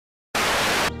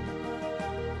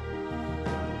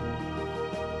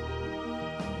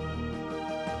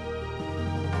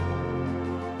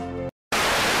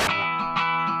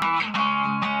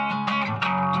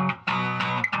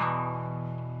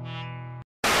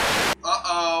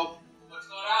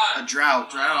A drought.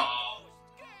 Drought.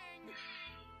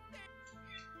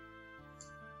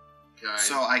 Okay.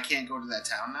 So I can't go to that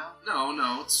town now?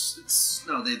 No, it's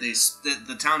no.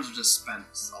 The towns have just spent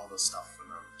all the stuff for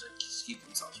them to keep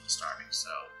themselves from starving. So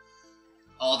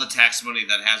all the tax money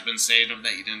that has been saved of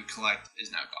that you didn't collect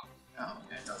is now gone. Oh,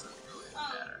 okay. It doesn't really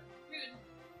matter. Rude.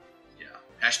 Yeah.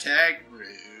 Hashtag rude.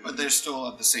 But they're still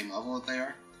at the same level that they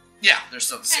are? Yeah, they're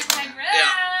still the same. Hashtag rude. Yeah.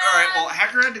 All right. Well,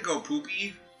 Hacker had to go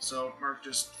poopy, so Mark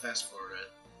just fast forward it.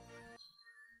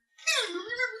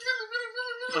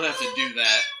 You don't have to do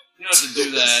that. You don't have to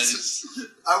do that.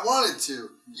 I wanted to.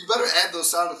 You better add those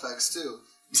sound effects too.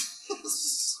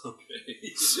 Okay.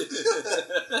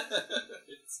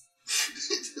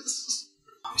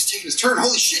 He's taking his turn.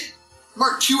 Holy shit!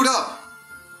 Mark, cue it up.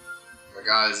 Oh my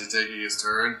God, is he taking his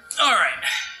turn? All right.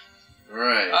 All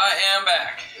right. I am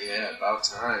back. Yeah, about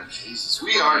time. Jesus.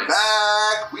 We are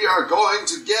back. We are going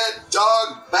to get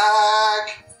Doug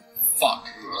back. Fuck.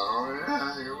 Oh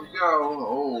yeah, here we go.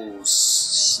 Oh,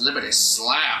 slippity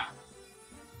slap.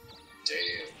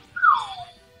 Damn.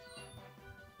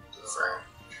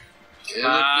 Give it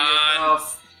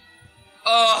enough.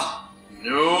 Oh.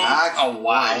 No. Back. Oh,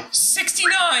 wow.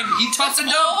 69. He toughened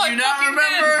That's all up. I You now fucking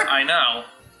remember? did. I know.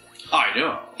 I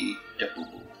know.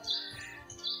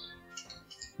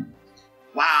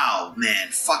 Wow, man.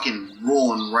 Fucking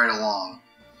rolling right along.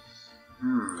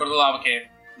 Go to the lava cave.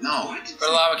 No. Go to the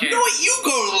lava cave. You know what? You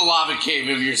go to the lava cave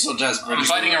if you're so desperate. I'm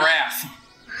fighting a wrath.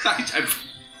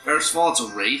 First of all, it's a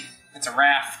wraith. It's a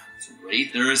wrath. It's a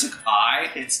wraith. There is an I.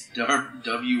 It's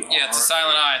W-R. Yeah, it's a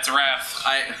silent I. It's a wrath.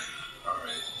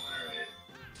 Alright.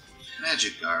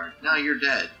 Magic guard. Now you're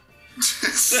dead.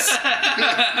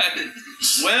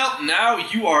 Well, now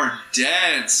you are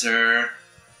dead, sir.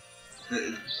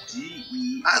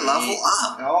 D-E-A. I level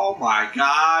up. Oh my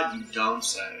God, you don't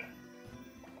say.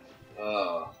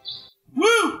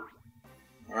 Woo!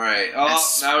 Alright,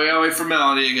 now we gotta wait for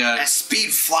Melanie again. That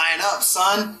speed flying up,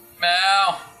 son.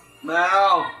 Mel.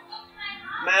 Mel!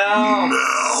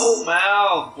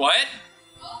 What?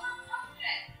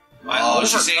 Oh,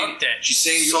 she's saying Overcooked it. you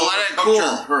So let it overcooked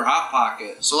cool. her Hot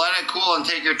Pocket. So let it cool and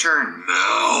take your turn.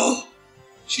 No.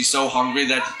 She's so hungry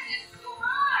that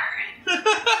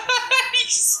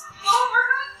He's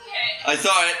overcooked it. I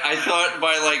thought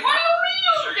by like What are we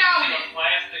doing down it?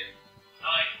 Plastic.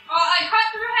 Well, I cut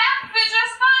through half of it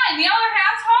just fine. The other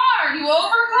half's hard. You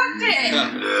overcooked it.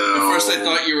 At first I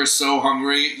thought you were so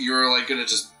hungry you were like gonna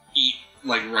just eat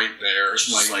like right there,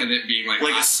 like and it being like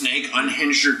a snake,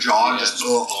 unhinge your jaw, Yeah, just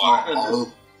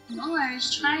No, I was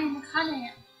trying to cut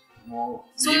it. well,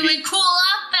 So it would cool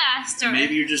off faster.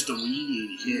 maybe you're just a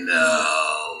weenie.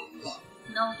 No.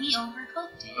 No, he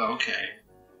overcooked it. Okay.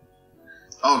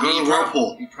 Oh, go to the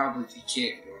whirlpool. You probably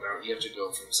can't go down. You have to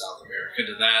go from South America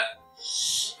to that.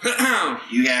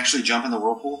 You can actually jump in the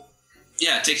whirlpool?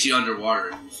 Yeah, it takes you underwater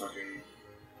and you fucking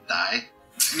Die?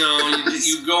 no.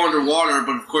 You go underwater,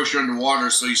 but of course you're underwater,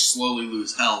 so you slowly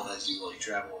lose health as you like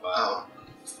travel about. Oh.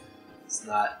 It's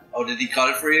not. Oh, did he cut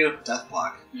it for you? Death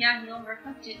block. Yeah, he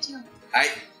overcooked it too.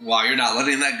 Wow, you're not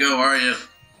letting that go, are you?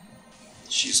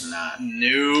 She's not.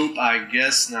 Nope, I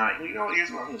guess not. You know what? Here's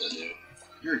what I'm gonna do.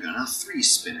 You're gonna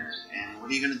 3-spinner. And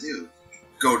what are you gonna do?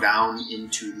 Go down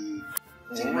into the...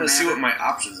 I'm gonna see what my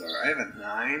options are. I have a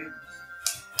 9,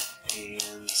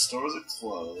 and stores are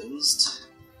closed.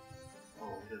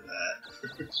 Oh, look at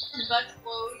that. Your butt's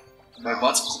closed.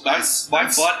 My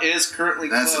butt is currently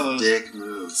That's closed. a dick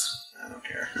move. I don't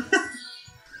care.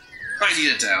 I need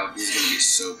it down. He's gonna be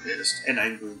so pissed. And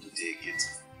I'm going to dig it.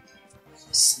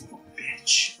 Son of a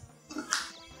bitch.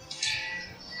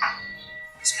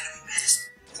 He's gonna be pissed.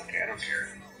 It's okay, I don't care.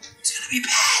 He's gonna be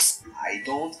pissed. I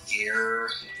don't care.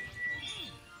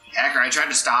 Hacker, I tried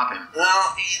to stop him.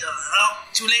 Well,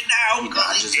 too late now. He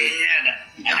dodges it.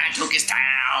 And I took his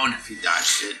town. If he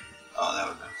dodged it. Oh, that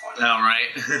would have been funny. All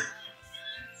right.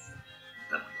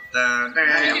 I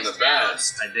am the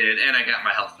best. I did, and I got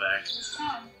my health back.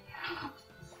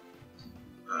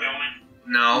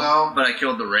 No, but I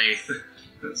killed the wraith.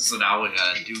 So now we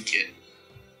gotta duke it.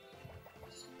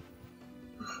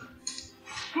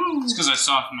 It's because I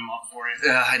softened them up for you.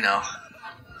 Yeah, I know.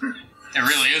 It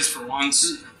really is for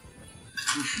once.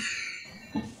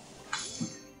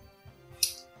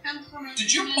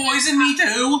 Did you poison me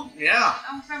too? Yeah.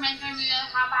 I'm for making me a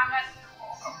hot pocket.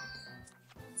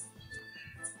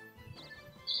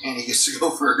 And he gets to go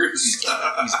first.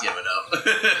 He's giving up.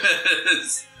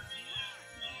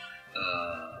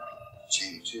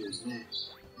 Change his name.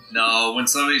 No, when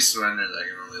somebody surrenders, I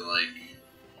can only like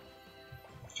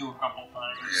Do a couple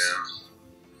times. yeah.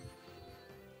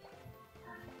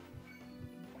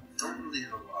 Don't really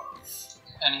have a lot of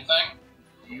Anything?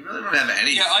 You really don't have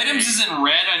anything. Yeah, items is in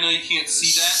red. I know you can't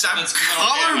see that. I'm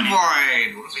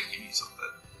colorblind. What if I give you something?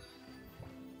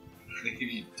 Can I give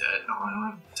you debt? No, I don't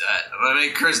have debt. I don't have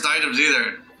any cursed items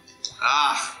either.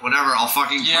 Ah, whatever. I'll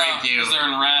fucking prank you. Yeah, because they're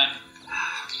in red.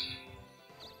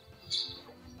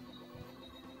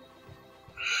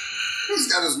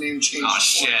 He's got his name changed. Oh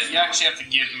shit! You actually have to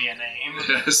give me a name.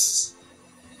 Yes.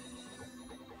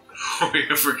 Oh,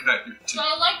 I forgot your So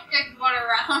I like to butt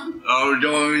around. Oh,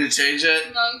 don't want me to change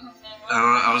it? No, you can say it.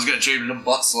 I was gonna change it to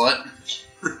butt slut.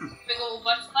 Big old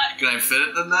butt slut. Can I fit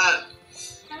it in that?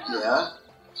 Yeah.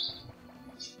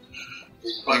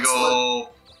 Big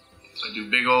ol'. I do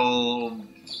big ol'.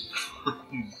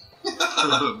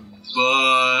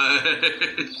 But.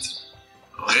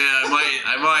 Oh yeah,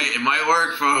 I might. It might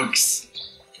work, folks.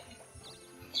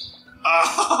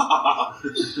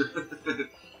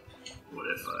 What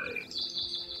if I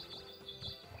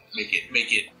make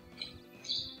it?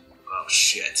 Oh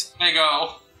shit! Big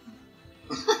O.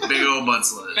 Big old butt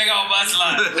slut. Big old butt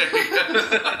slut.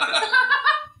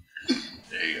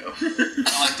 There you go. I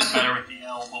liked it better with the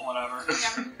L, but whatever.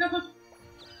 Yeah.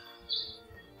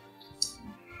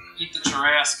 Eat the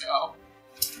Tarasco.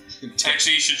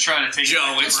 Actually, you should try to take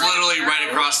Joe, it. it's literally right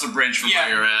across the bridge from where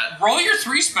you're at. Roll your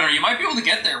 3-spinner. You might be able to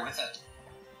get there with it.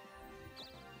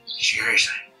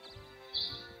 Seriously.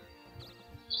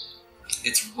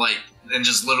 It's like, and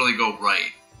just literally go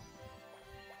right.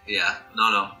 Yeah,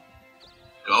 no.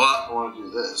 Go up. I want to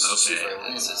do this. Okay,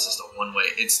 it's just a one-way.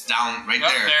 It's down right Yep,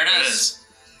 there. there it is.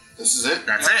 This is it?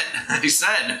 That's it. I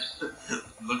said.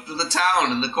 Look to the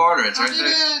town in the corner. It's right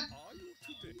there.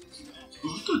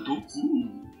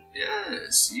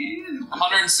 Yes.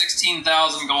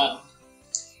 116,000 gold.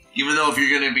 Even though if you're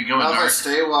going to become a Now if I dark...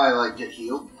 stay while I like get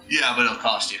healed? Yeah, but it'll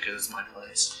cost you because it's my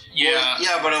place. Yeah. Well,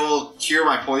 yeah, but it will cure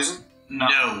my poison? No.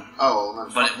 Oh, well,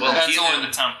 then But fuck it will that. That's heal only it.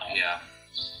 the temple. Yeah.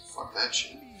 Fuck that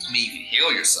shit. I mean, you can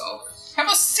heal yourself.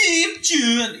 Have a safe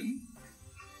journey.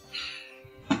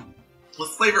 What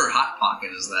flavor Hot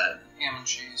Pocket is that? Ham and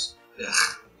cheese. Ugh. Ham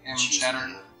and Jeez, cheddar.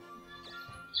 man.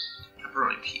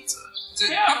 Pepperoni pizza. Dude,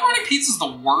 Yeah. pepperoni pizza's the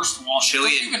worst one. Chili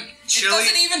It and-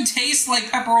 doesn't even taste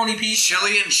like pepperoni pizza.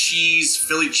 Chili and cheese,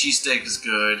 Philly cheesesteak is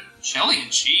good. Chili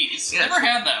and cheese? Yeah. Never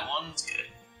had that one. It's good.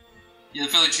 Yeah, the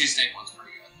Philly cheesesteak one's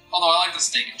pretty good. Although I like the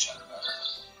steak and cheddar better.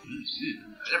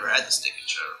 I never had the steak and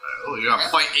cheddar. Oh, you're gonna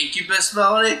fight Incubus,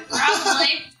 Melanie?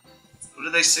 Probably. What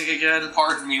did they sing again?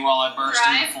 Pardon me while I burst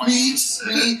into flames.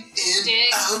 Meet me in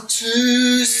Dig.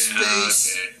 outer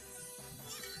space. Okay.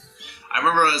 I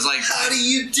remember it was like... How do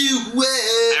you do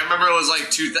I it? remember it was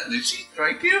like 2000... Did she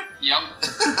strike you? Yep.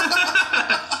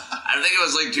 I think it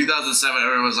was like 2007.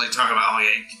 Everyone was like talking about, oh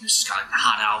yeah, Incubus just got like, a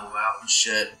hot album out and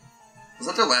shit. Was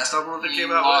that their last album that they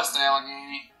came out Lost with?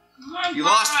 Allegheny. You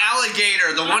lost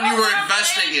Alligator, the one you were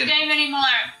investing This in. game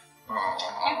anymore.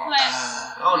 Oh,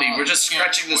 Melanie, we're just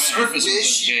scratching the surface of this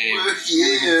Wish you game. were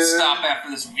You can here. stop after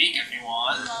this week if you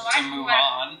want No, to I move quit.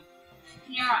 on.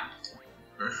 Yeah.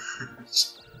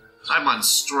 I'm on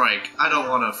strike. I don't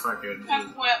want to fucking... I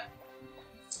quit.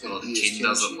 Well, the king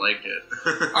doesn't like it.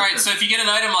 Alright, so if you get an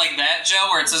item like that, Joe,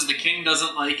 where it says the king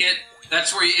doesn't like it,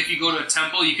 that's where if you go to a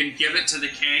temple, you can give it to the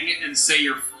king and say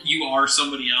you are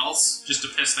somebody else, just to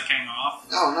piss the king off.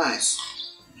 Oh, nice.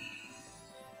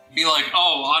 Be like,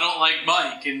 oh, I don't like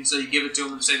Mike, and so you give it to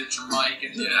him and say that you're Mike,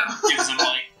 and Yeah. gives him,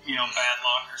 like, bad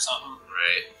luck or something.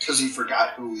 Right. Because he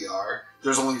forgot who we are.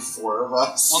 There's only 4 of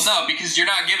us. Well, no, because you're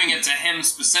not giving it to him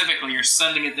specifically, you're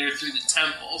sending it there through the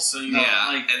temple, so you Yeah,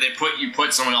 and you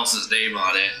put someone else's name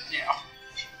on it. yeah.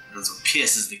 That's what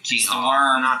pisses the king the off.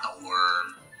 worm. Not the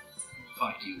worm.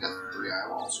 Fuck you, You got worm. 3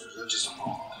 eyeballs, or is that just a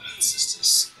ball?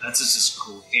 That's just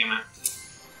cool. Damn it.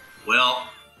 Well,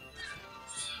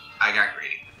 I got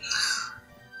greedy.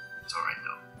 It's alright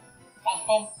though.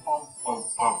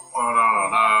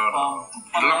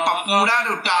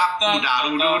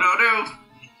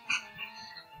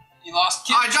 You lost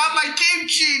I dropped my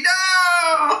kimchi! No!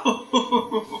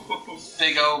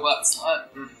 Big O butt slut.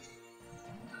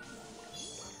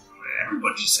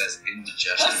 Everybody says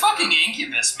indigestion. That fucking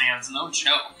Incubus man's no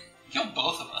joke. Killed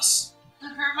both of us.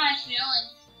 It hurt my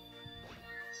feelings.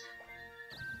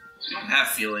 You don't have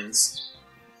feelings.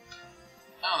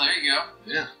 Oh, there you go.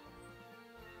 Yeah.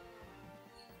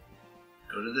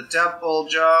 Go to the temple,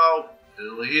 Joe.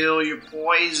 It'll heal your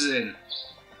poison.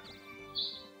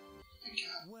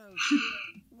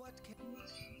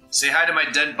 Say hi to my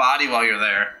dead body while you're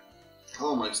there.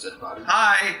 Hello, Mike's dead body.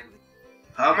 Hi.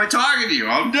 How am I talking to you?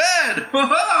 I'm dead.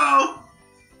 Whoa.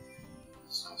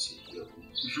 Sounds like you.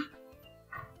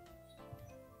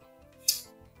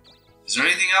 Is there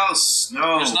anything else?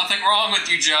 No. There's nothing wrong with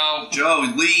you, Joe.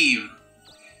 Joe, leave.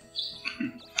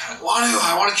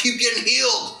 I want to keep getting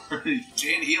healed. You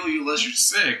can't heal you unless you're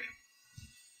sick.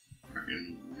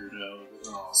 Freaking weirdo.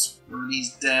 Oh,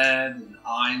 Squirty's dead, and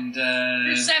I'm dead.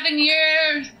 For 7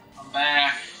 years. I'm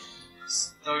back.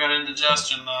 Still got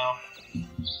indigestion though.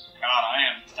 God, I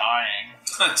am dying.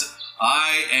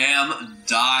 I am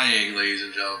dying, ladies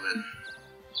and gentlemen.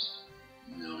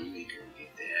 No, you ain't gonna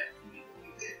get that. You ain't gonna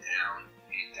get that down.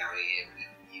 Ain't down here.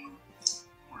 You.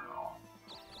 Well.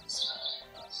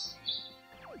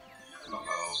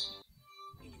 Uh-oh.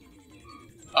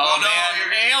 Oh, no, man,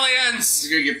 you're aliens!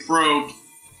 You're gonna get probed.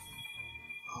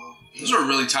 Oh, those are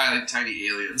really tiny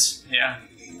aliens. Yeah.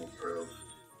 Anal probe.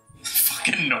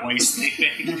 Fucking noise they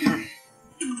make. Yeah.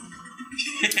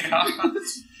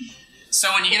 So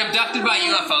when you get abducted by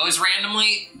UFOs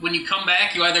randomly, when you come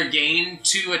back, you either gain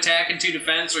 2 attack and 2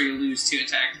 defense, or you lose 2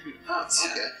 attack and 2 defense.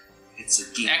 Okay. It's a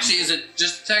game. Actually, is it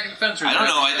just attack and defense? Or I don't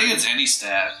know. I think it's any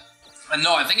stat.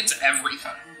 No, I think it's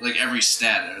everything. Like every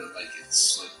stat, like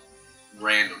it's like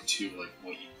random to like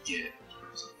what you get.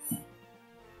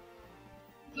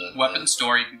 The Weapon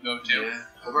store you could go to. Yeah.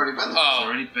 I've already been there. Oh,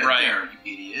 already been right. there,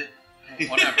 you idiot.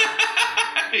 Whatever.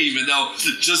 Even though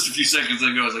just a few seconds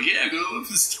ago I was like, yeah, go to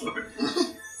the store.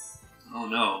 Oh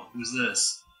no, who's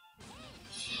this?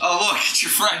 Oh look, it's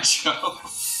your friend Joe.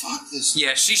 Fuck this.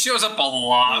 Yeah, she shows up a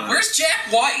lot. Where's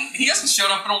Jack White? He hasn't showed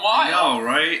up in a while. I know,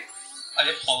 right? I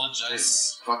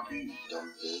apologize. Fuck you,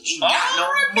 dumb bitch. Got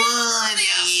no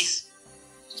money.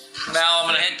 Now I'm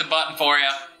gonna hit the button for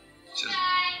you.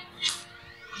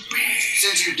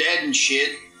 Since you're dead and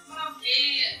shit.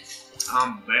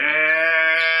 I'm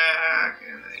back.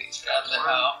 And Got the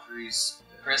hell.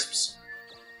 Crisps.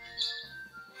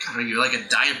 God, you're like a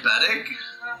diabetic?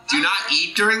 Do you not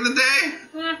eat during the day?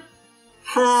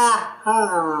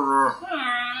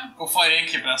 Go fight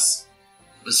Incubus.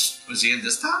 Was he in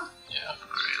this town? Yeah.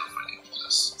 Alright, I'll fight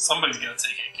Incubus. Somebody's gonna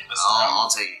take Incubus I'll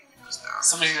down. take Incubus down.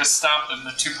 Somebody's gonna stop them.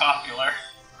 They're too popular.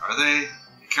 Are they?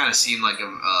 It kind of seemed like a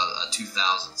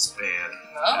 2000s band.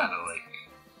 Oh. Kind of like.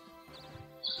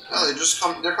 No,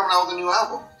 they're coming out with a new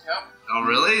album. Yep. Oh,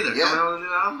 really? They're Yeah. coming out with a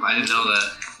new album? I didn't know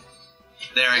that.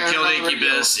 There, I Yeah, killed it's on the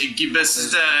Incubus. Incubus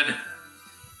is dead.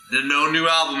 There's no new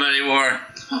album anymore.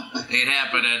 Ain't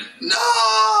happening. No!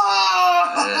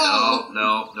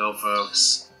 No,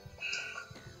 folks.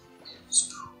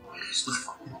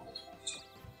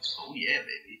 Oh, yeah,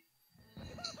 baby.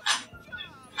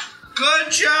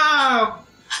 Good job! What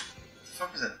the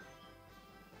fuck is that?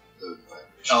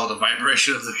 Oh, the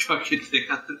vibration of the fucking thing.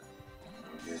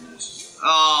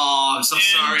 Oh, I'm so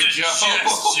sorry, Joe.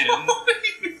 Indigestion.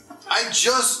 I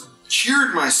just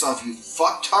cured myself, you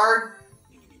fucktard.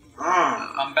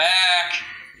 I'm back.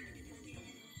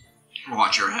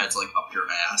 Watch your heads like up your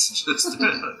ass. Just they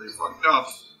fucked up.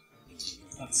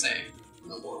 Let's see.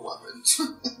 No more weapons.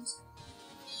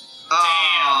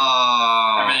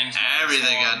 Oh,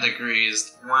 Everything's got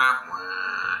decreased. Wah,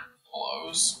 wah.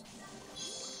 Close.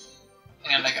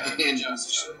 And I got an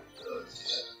adjust.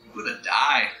 Who'd have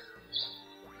died?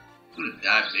 Who'd have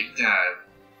died big time?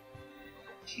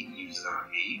 Can't use it on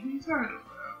me. What are you talking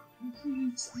about?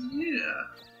 Yeah.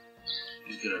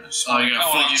 He's gonna. Oh, you're gonna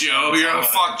fuck Joe. You're gonna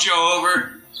fuck Joe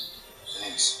over.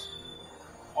 Thanks.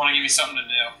 I want to give you something to do.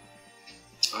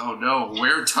 Oh no,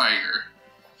 were tiger.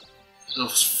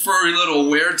 Those furry little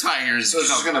were tigers. So it's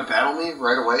just gonna battle me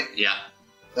right away? Yeah,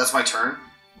 That's my turn?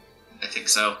 I think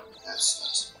so.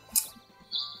 That's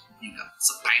You got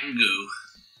Zapango,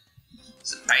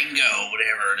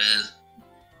 whatever it is.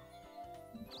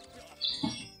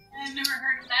 I've never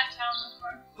heard of that town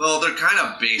before. Well, they're kind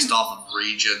of based off of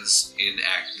regions in the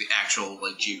actual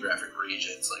like geographic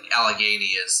regions. Like Allegheny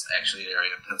is actually an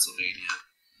area in Pennsylvania.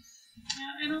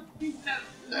 Yeah, I don't think that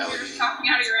Allegheny. you're talking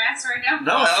out of your ass right now.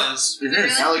 No, it is. It Really?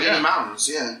 is. Allegheny Yeah. Mountains,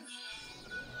 yeah.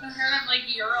 I've heard of like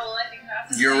Ural, I think that's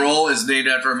his Ural is named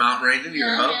after a mountain range in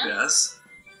Europe, Yeah. yes.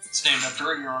 It's named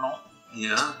after a urinal.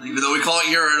 Yeah, even though we call it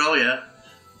urinal, yeah.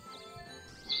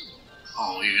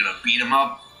 Oh, you're gonna beat him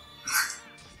up?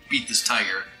 Beat this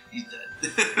tiger. He's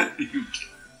dead. You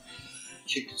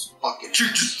Kicked his fucking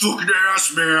kicked his fucking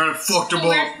ass, man. I fucked him name.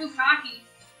 up. Where's Bukaki?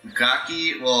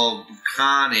 Bukaki, well,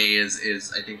 Bukane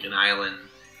is I think an island.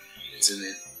 It's in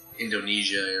the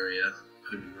Indonesia area.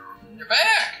 Could be wrong. You're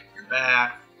back. You're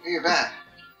back. Hey, you're back.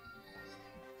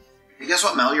 Hey, guess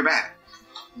what, Mel? You're back.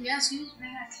 Yes, he's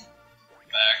back.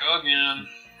 Back again.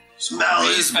 Mel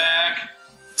He's back.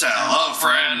 Tell Hello,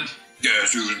 friend.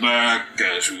 Guess who's back?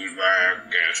 Guess who's back?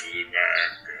 Guess who's back?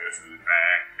 Guess who's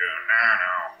back?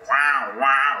 Wow,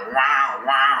 wow, wow,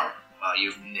 wow. Wow,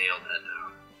 you've nailed that now.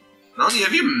 Melanie,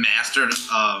 have you mastered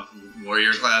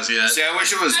warrior class yet? See, I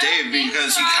wish it was I Dave don't think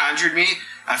because so. he conjured me.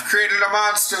 I've created a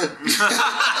monster.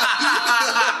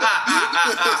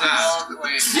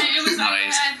 Wait. It was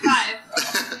Nice. I had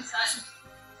 5.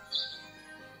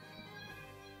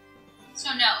 So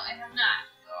no, I have not.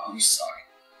 Oh, you suck.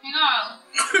 Hang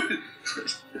on.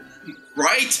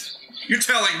 Right? You're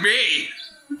telling me.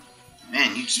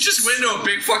 Man, you You just went into a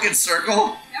big fucking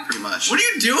circle? pretty much. What are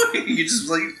you doing? You just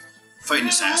like... Fighting I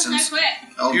assassins. quit.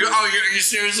 Oh, you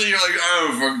seriously, you're like, I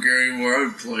don't fucking care anymore,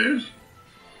 I'm playing.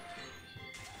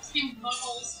 Stink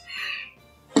buttholes.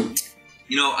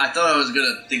 You know, I thought I was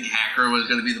gonna think Hacker was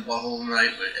gonna be the butthole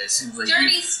tonight, but it seems like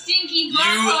Dirty, stinky you,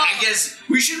 butthole. I guess,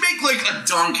 we should make like a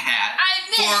dunk hat I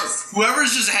missed. for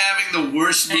whoever's just having the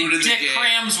worst Hey, mood in the Dick game.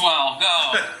 Cramswell,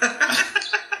 go.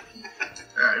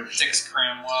 Alright, Dick's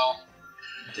Cramwell.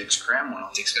 Dick's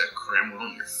Cramwell. Dick's gonna cram one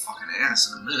on your fucking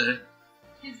ass in a minute.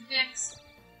 His dicks.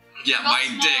 Yeah, Both my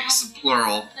small. dicks,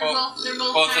 plural. They're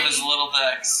both Both of tiny. his little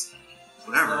dicks.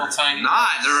 Whatever. Little tiny Not,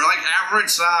 dicks. they're like average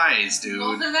size, Both dude.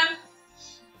 of them?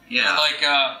 Yeah. Like,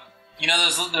 you know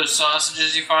those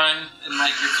sausages you find in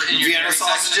like your Vienna dairy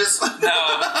section? sausages? No,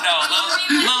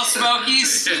 little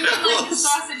smokies. You mean like the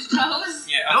sausage toes?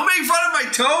 Yeah. Don't make fun of my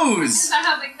Is toes! that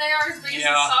how big they are? As big Yeah.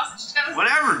 as the sausage toes?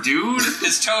 Whatever, dude.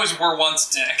 His toes were once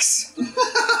dicks.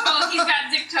 Oh, he's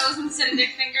got dick toes instead of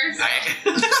dick fingers.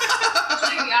 It's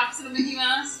like the opposite of Mickey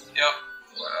Mouse. Yep.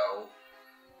 Wow.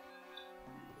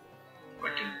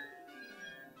 Fucking.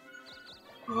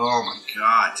 Oh my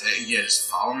god. Yeah, just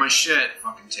follow my shit.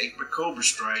 Fucking take my Cobra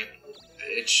Strike,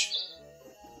 bitch.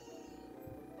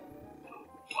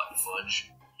 Butt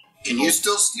fudge. Can you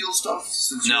still steal stuff?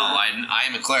 Since No, you're- I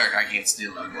am a cleric. I can't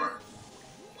steal anymore.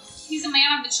 He's a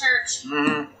man of the church.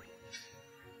 Mm-hmm.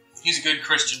 He's a good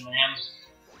Christian man.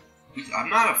 I'm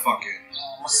not a fucking.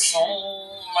 I'm a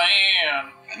soul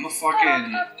man. I'm a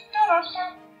fucking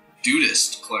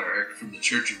Dudist cleric from the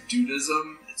Church of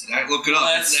Dudism. Look it up.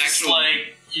 That's It's an just actual.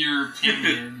 like your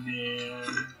opinion,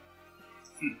 man.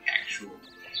 Actually,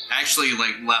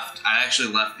 I actually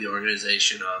left the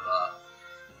organization of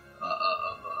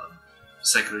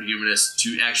secular humanists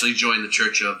to actually join the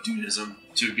Church of Dudism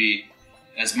to be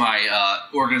as my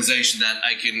organization that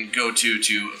I can go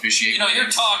to officiate. You know, you're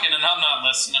weddings. talking and I'm not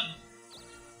listening.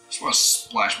 I just want to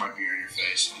splash my beer in your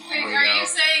face. Wait, There we are go. you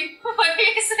saying? What are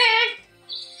you saying?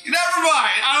 Never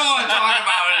mind. I don't want to talk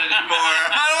about it anymore.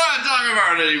 I don't want to talk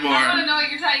about it I anymore. want to know what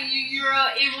you're talking. You were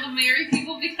able to marry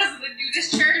people because of the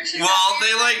nudist church. Is that Well, what they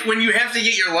you're like saying? when you have to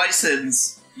get your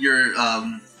license. Your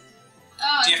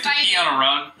Oh, Do you have to pee on a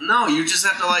rug? no, you just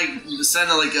have to like send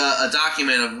a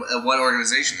document of what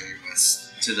organization you're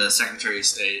with to the Secretary of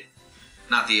State,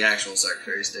 not the actual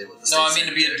Secretary of State, but the state No, I mean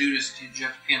to be a secretary. Dudist, do you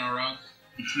have to pee on a rug?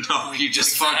 No, you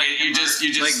just Like, fucking you just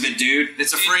like the dude.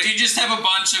 it's a Do free. you just have a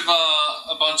bunch of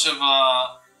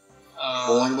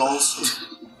Bowling balls.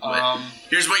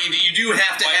 Here's what you do. You do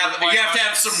have to White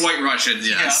have some White Russians.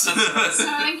 Yes. Yeah, that's- So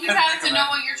I think you have to know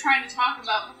what you're trying to talk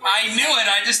about. Before I you knew say it,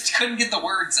 I just couldn't get the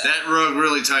words out. that rug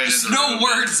really tight. There's no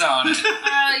words on it.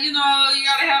 You know, you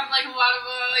gotta have like a lot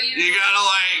of You gotta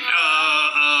like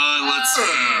let's see.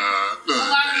 a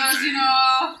lot of those, you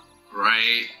know,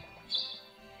 Right.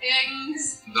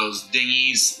 things. Those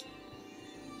dingies.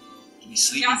 Give me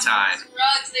sleeping Got some time.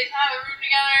 rugs, they kind of root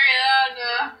together,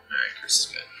 and Alright, Chris is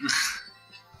good.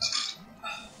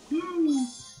 Ow.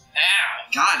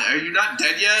 God, are you not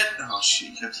dead yet? Oh shit,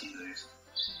 you kept healing.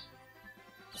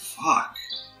 Fuck.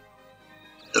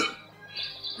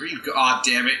 Where you go? Aw,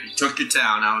 damn it. You took your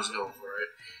town. I was going for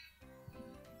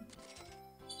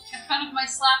in front of my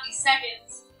sloppy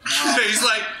seconds. it. He's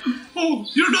like, oh,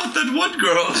 you're not that one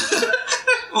girl.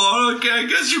 Oh, okay, I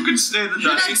guess you can stay the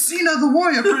You're night. not Cena the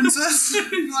warrior princess.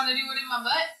 You want to do it in my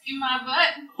butt? In my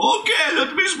butt? Okay,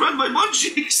 let me spread my butt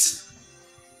cheeks.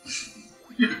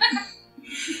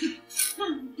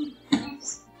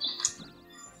 Oops.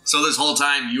 So this whole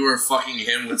time you were fucking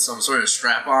him with some sort of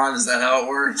strap on? Is that how it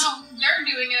works? No, they're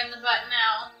doing it in the butt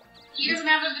now. He doesn't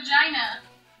have a vagina.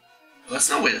 That's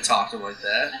no way to talk to him like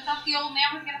that. I thought the old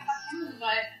man was gonna fuck him in the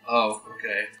butt. Oh,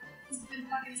 okay. He's been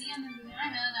fucking me in the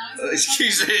vagina, now he's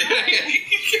Excuse me.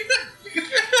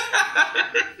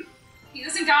 He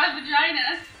doesn't got a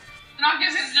vagina. They're not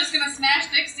just gonna smash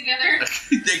dicks together.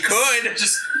 They could.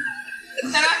 Just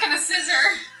They're not gonna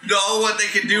scissor. No, what they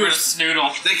can do do a is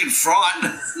snoodle. they can front.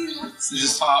 Just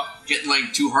Just pop. get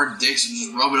like two hard dicks and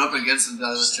just rub it up against each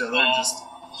other. Just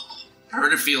I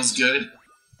heard it feels good.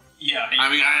 Yeah. I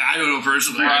mean, I don't know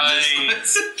personally. Right. I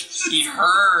just, He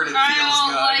heard it I feels don't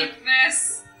good. like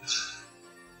this.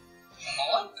 I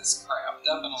don't like this crap.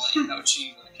 Definitely no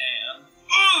cheese in a can.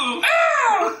 oh,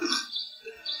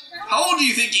 How old do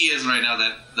you think he is right now?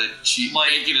 That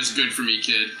bacon is good for me,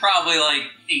 kid. Probably like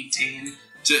 18.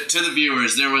 To the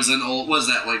viewers, there was an old, was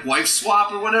that like Wife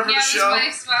Swap or whatever the show? Yeah,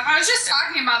 Wife Swap. I was just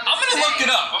talking about this. I'm gonna look it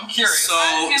up. I'm curious. So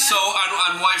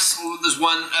on Wife Swap, there's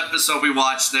one episode we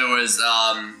watched. There was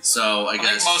so I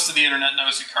guess think most of the internet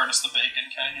knows who Curtis the Bacon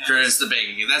King is. Curtis the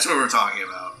Bacon King. That's what we're talking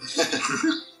about.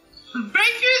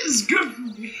 Bacon is good for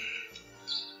me.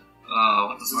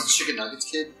 What Is this chicken nuggets,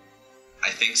 kid? I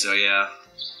think so. Yeah.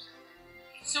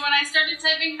 So when I started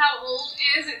typing how old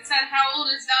is, it said how old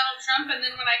is Donald Trump, and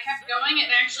then when I kept going,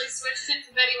 it actually switched it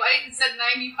to Betty White and said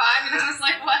 95, and I was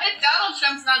like, what? Donald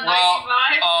Trump's not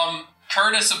 95.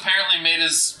 Curtis apparently made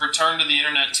his return to the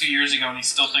internet 2 years ago, and he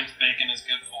still thinks bacon is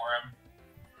good for him.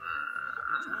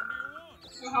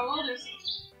 So how old is he?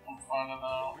 I'm finding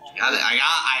out.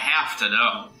 I have to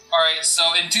know. Alright,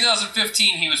 so in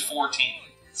 2015, he was 14,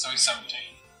 so he's 17.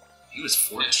 He was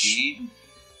 14?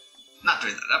 Not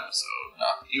during that episode. No.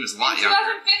 He was a lot In younger.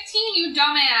 2015, you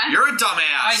dumbass. You're a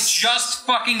dumbass. I just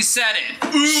fucking said it.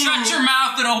 Ooh. Shut your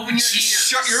mouth and open your ears.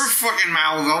 Shut your fucking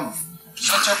mouth up.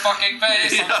 Shut your fucking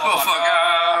face.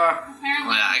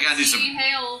 Apparently, I gotta do some.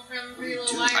 Hale from Real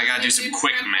Life. I gotta do some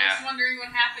quick math. I was wondering what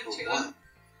happened to him.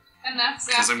 And that's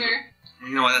 'Cause after.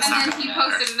 You know what? That's And not then gonna he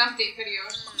matter. posted an update video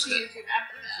to YouTube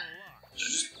after that.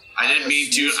 I didn't mean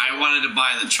to. I wanted to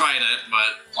buy the Trident, but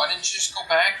Why didn't you just go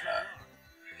back then?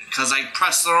 because I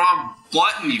pressed the wrong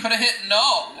button, you You could have hit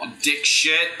no. dick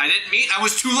shit. I didn't mean. I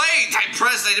was too late.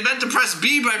 I meant to press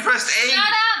B, but I pressed A. Shut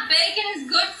up! Bacon is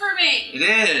good for me! It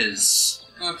is.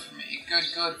 Good for me. Good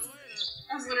for me.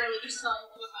 I was literally just telling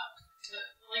them about the,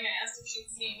 like, I asked if she'd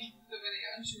seen the video,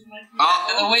 and she was like,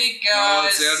 End of the week, Oh, guys.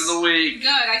 it's the end of the week. good,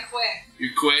 I quit. You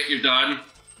quit. You're done.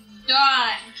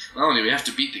 Done. Melanie, we have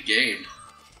to beat the game.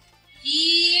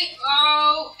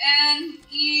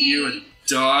 D-O-N-E. You are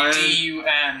done.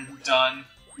 D-U-N. Done.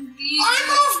 I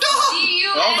moved on.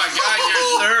 D-U-N. Oh my god,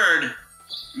 you're third.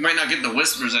 You might not get the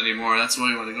whispers anymore. That's why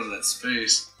you want to go to that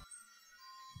space.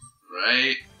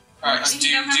 Right? Alright, He do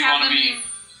you doesn't want have to them be... any-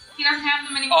 He doesn't have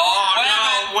them anymore.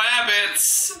 Oh no,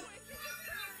 Wabbits!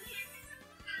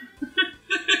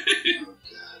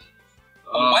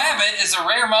 A wabbit is a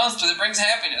rare monster that brings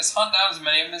happiness. Hunt down as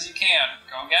many of them as you can.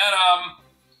 Go get them.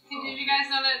 Hey, did you guys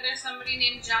know that there's somebody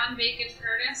named John Bacon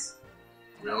Curtis?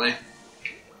 Really?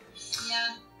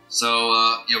 Yeah. So,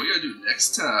 yeah, we gotta do it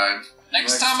next time.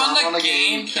 Next time on the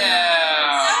Gamecast.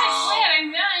 Oh, shit,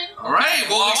 I'm done. Alright,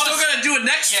 well, Well, we I still wanna gotta do it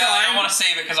next Yeah, I time. want to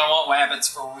save it because I want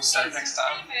wabbits for when we start next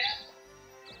time.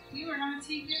 You were gonna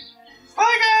take your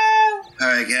Bye, guys!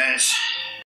 Alright, guys.